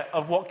picture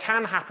of what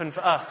can happen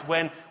for us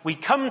when we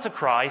come to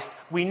Christ.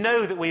 We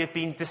know that we have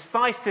been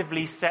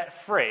decisively set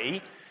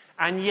free,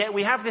 and yet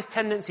we have this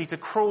tendency to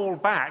crawl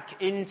back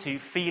into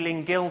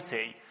feeling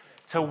guilty,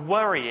 to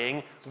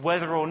worrying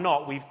whether or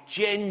not we've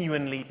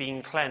genuinely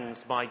been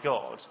cleansed by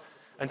God,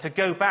 and to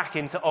go back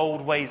into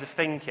old ways of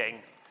thinking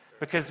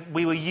because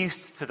we were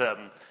used to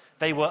them.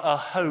 They were a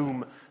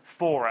home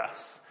for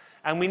us.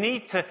 And we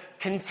need to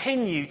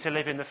continue to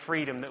live in the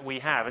freedom that we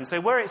have. And so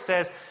where it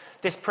says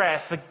this prayer,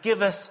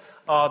 forgive us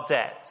our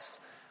debts,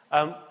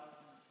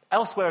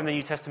 elsewhere in the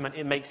New Testament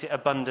it makes it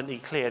abundantly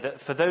clear that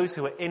for those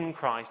who are in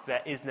Christ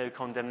there is no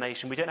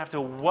condemnation. We don't have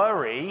to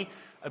worry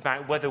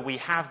about whether we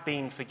have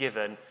been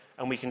forgiven,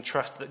 and we can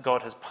trust that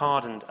God has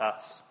pardoned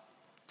us.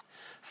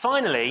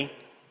 Finally,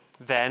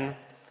 then,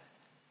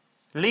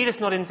 lead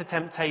us not into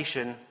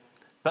temptation,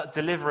 but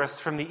deliver us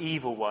from the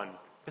evil one.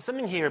 There's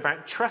something here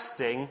about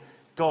trusting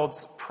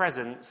God's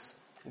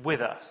presence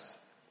with us.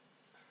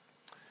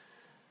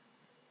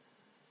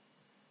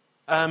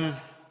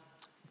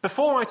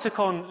 Before I took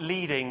on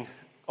leading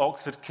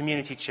Oxford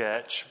Community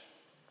Church,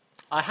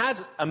 I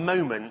had a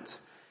moment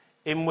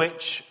in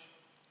which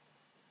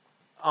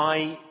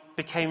I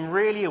became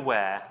really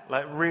aware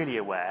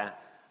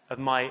of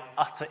my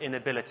utter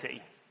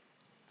inability.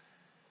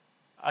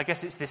 I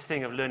guess it's this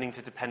thing of learning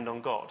to depend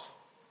on God.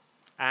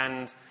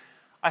 And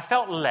I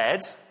felt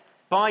led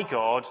by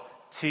God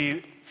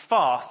to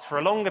fast for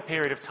a longer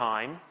period of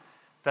time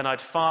than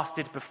I'd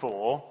fasted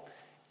before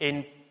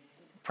in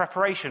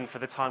preparation for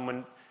the time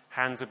when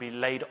hands would be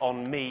laid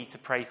on me to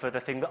pray for the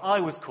thing that I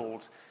was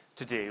called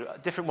to do.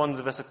 Different ones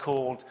of us are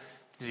called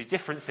to do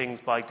different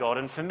things by God.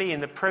 And for me, in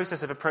the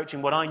process of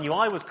approaching what I knew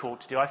I was called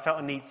to do, I felt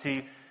a need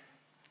to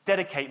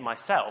dedicate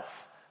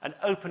myself and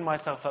open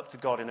myself up to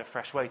God in a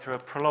fresh way through a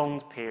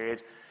prolonged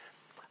period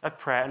of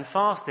prayer and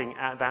fasting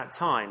at that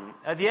time.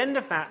 At the end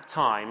of that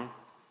time,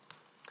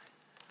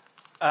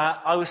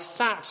 I was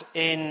sat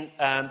in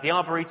the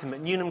Arboretum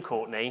at Newnham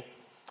Courtney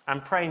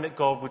and praying that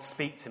God would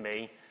speak to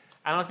me.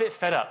 And I was a bit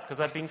fed up because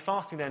I'd been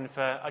fasting then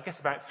for, I guess,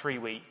 about 3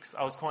 weeks.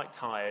 I was quite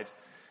tired,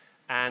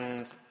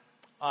 and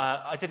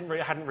I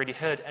hadn't really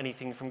heard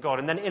anything from God.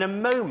 And then in a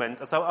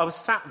moment, as I was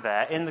sat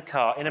there in the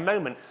car, in a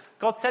moment,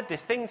 God said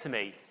this thing to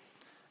me.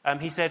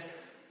 He said,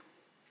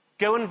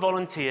 "Go and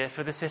volunteer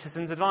for the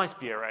Citizens Advice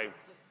Bureau,"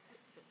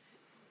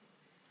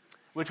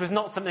 which was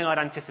not something I'd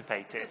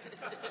anticipated,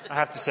 I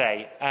have to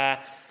say.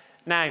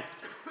 Now,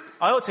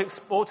 I ought to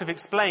have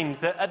explained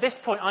that at this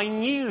point I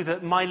knew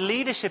that my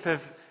leadership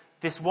of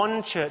this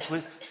one church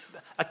was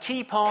a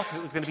key part of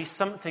it was going to be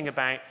something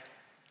about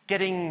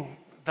getting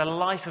the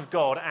life of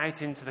God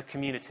out into the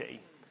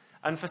community.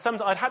 And for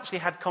some, I'd actually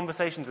had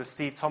conversations with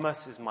Steve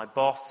Thomas, who's my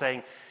boss,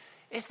 saying,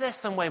 is there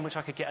some way in which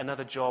I could get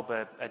another job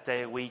a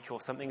day a week or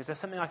something? Is there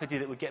something I could do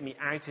that would get me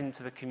out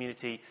into the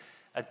community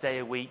a day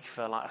a week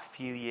for like a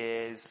few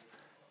years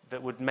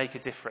that would make a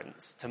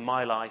difference to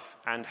my life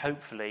and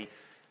hopefully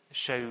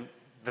show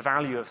the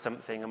value of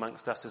something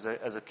amongst us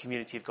as a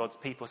community of God's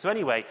people? So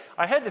anyway,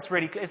 I heard this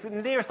it's the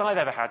nearest I've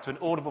ever had to an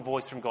audible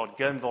voice from God,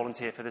 go and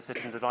volunteer for the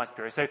Citizens Advice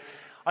Bureau. So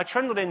I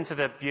trundled into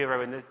the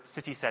bureau in the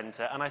city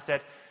centre and I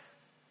said,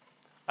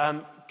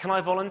 can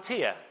I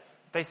volunteer?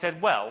 They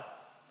said, well,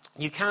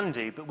 you can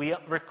do, but we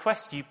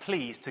request you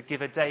please to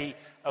give a day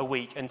a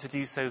week and to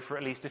do so for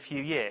at least a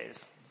few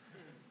years.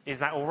 Is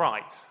that all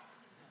right?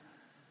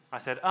 I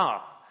said,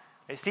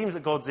 it seems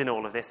that God's in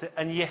all of this,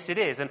 and yes, it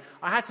is. And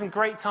I had some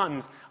great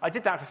times. I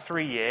did that for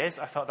 3 years.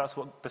 I felt that's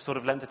what the sort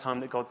of length of time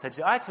that God said to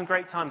do. I had some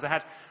great times. I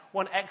had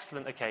one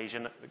excellent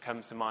occasion that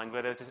comes to mind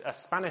where there was a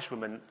Spanish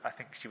woman, I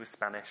think she was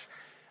Spanish.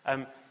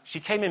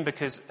 She came in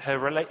because her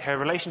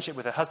relationship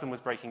with her husband was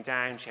breaking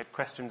down. She had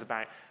questions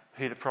about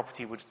who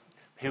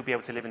would be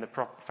able to live in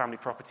the family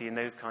property and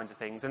those kinds of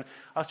things. And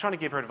I was trying to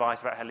give her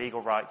advice about her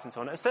legal rights and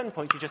so on. At a certain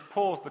point, she just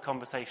paused the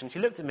conversation. She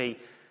looked at me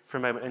for a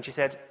moment and she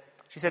said,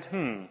 She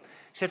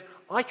said,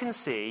 I can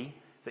see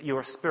that you're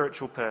a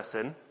spiritual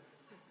person.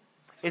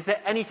 Is there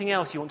anything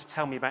else you want to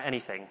tell me about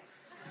anything?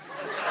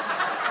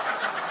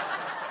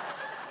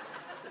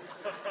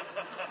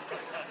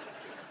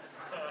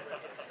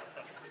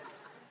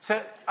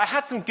 So I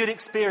had some good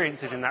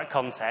experiences in that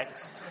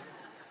context.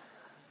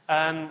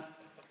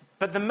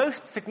 But the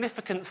most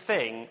significant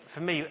thing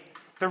for me,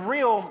 the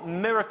real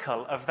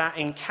miracle of that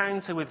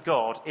encounter with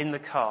God in the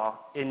car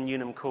in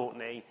Newnham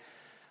Courtney,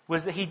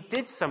 was that he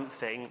did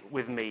something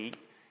with me.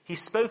 He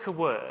spoke a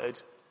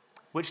word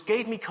which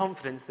gave me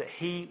confidence that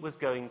he was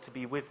going to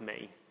be with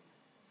me.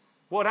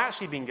 What had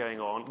actually been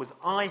going on was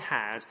I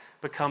had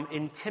become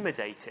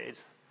intimidated.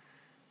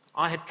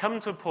 I had come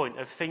to a point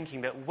of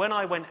thinking that when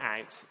I went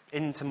out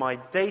into my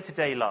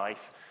day-to-day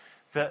life,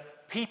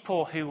 that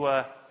people who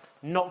were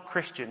not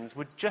Christians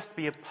would just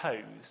be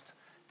opposed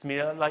to me.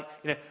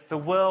 The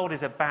world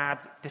is a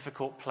bad,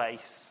 difficult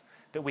place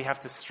that we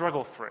have to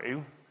struggle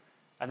through,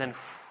 and then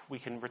we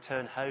can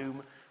return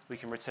home, we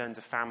can return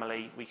to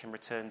family, we can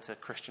return to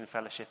Christian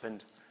fellowship,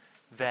 and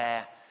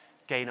there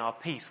gain our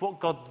peace. What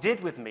God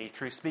did with me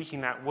through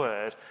speaking that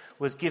word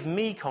was give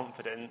me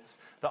confidence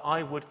that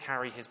I would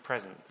carry his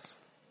presence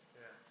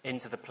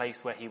into the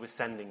place where he was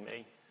sending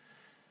me.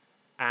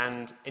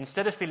 And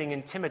instead of feeling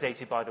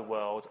intimidated by the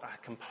world, a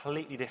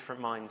completely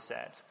different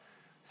mindset.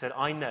 Said,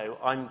 I know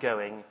I'm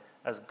going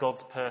as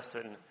God's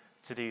person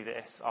to do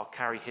this. I'll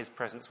carry his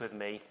presence with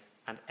me,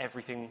 and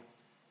everything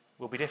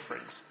will be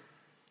different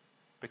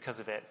because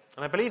of it.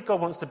 And I believe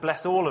God wants to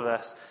bless all of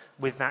us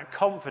with that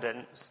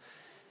confidence.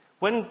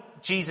 When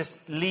Jesus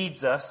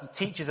leads us and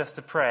teaches us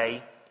to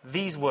pray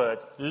these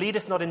words, lead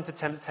us not into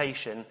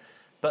temptation,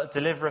 but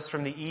deliver us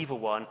from the evil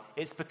one,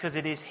 it's because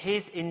it is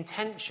his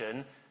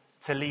intention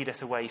to lead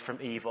us away from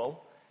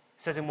evil.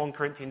 It says in 1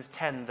 Corinthians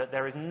 10 that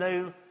there is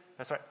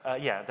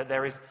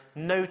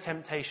no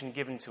temptation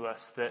given to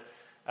us that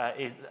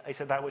is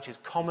that which is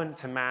common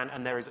to man,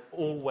 and there is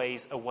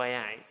always a way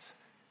out.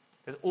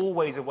 There's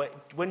always a way.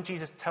 When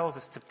Jesus tells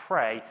us to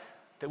pray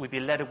that we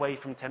be led away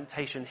from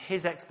temptation,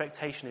 his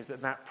expectation is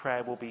that that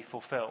prayer will be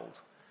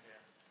fulfilled. Yeah.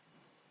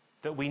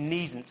 That we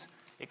needn't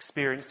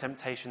experience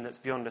temptation that's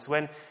beyond us.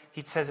 When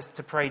he says us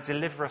to pray,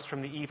 deliver us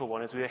from the evil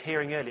one, as we were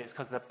hearing earlier, it's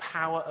because the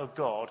power of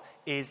God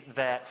is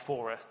there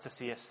for us to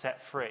see us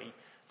set free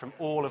from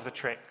all of the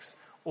tricks,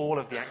 all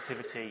of the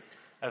activity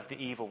of the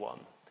evil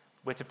one.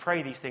 We're to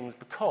pray these things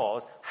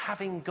because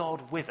having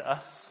God with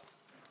us,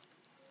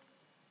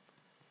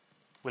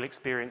 we'll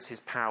experience his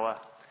power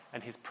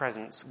and his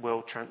presence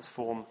will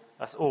transform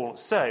us all.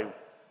 So,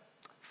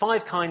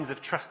 5 kinds of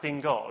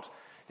trusting God.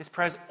 This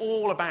prayer is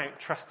all about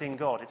trusting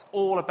God. It's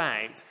all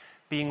about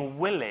being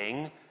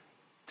willing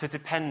to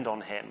depend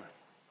on him.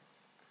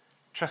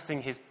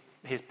 Trusting his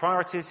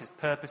priorities, his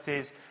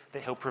purposes,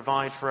 that he'll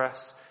provide for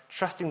us.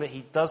 Trusting that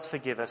he does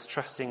forgive us.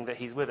 Trusting that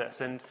he's with us.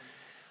 And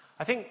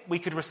I think we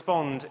could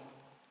respond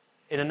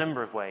in a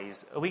number of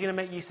ways. Are we going to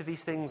make use of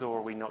these things, or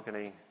are we not going to?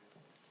 I don't know.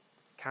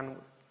 Carry on.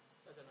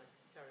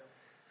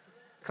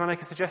 Can I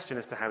make a suggestion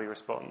as to how we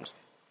respond?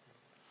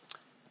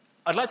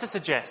 I'd like to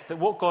suggest that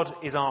what God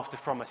is after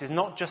from us is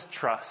not just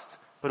trust,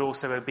 but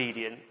also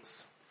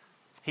obedience.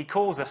 He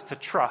calls us to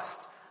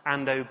trust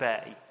and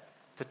obey.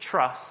 To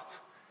trust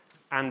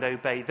and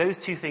obey. Those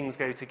two things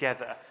go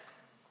together.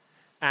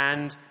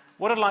 And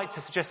what I'd like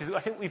to suggest is,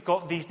 I think we've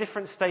got these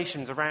different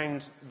stations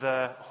around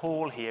the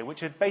hall here,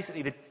 which are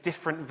basically the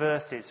different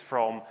verses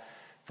from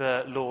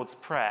the Lord's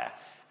Prayer.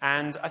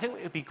 And I think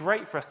it would be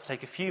great for us to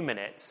take a few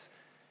minutes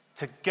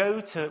to go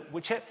to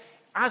whichever,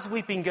 as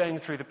we've been going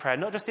through the prayer,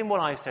 not just in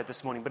what I said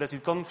this morning, but as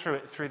we've gone through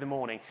it through the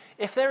morning,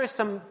 if there is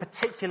some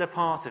particular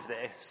part of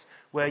this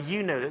where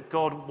you know that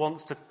God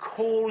wants to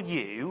call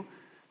you,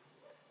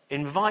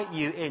 invite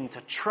you in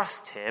to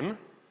trust him,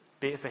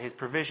 be it for his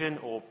provision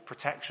or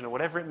protection or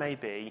whatever it may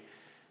be,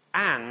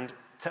 and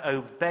to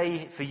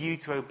obey, for you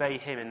to obey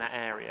him in that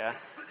area,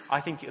 I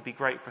think it would be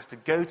great for us to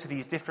go to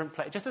these different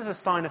places, just as a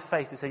sign of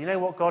faith, to say, you know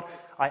what, God,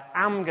 I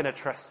am going to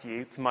trust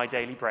you for my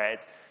daily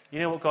bread. You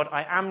know what, God,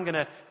 I am going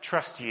to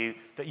trust you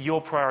that your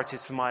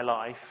priorities for my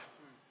life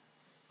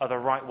are the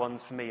right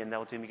ones for me and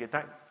they'll do me good.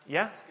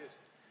 Yeah? That's good.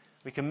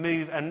 We can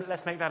move, and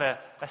let's make that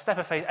a step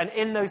of faith. And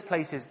in those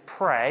places,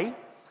 pray,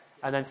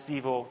 and then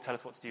Steve will tell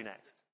us what to do next.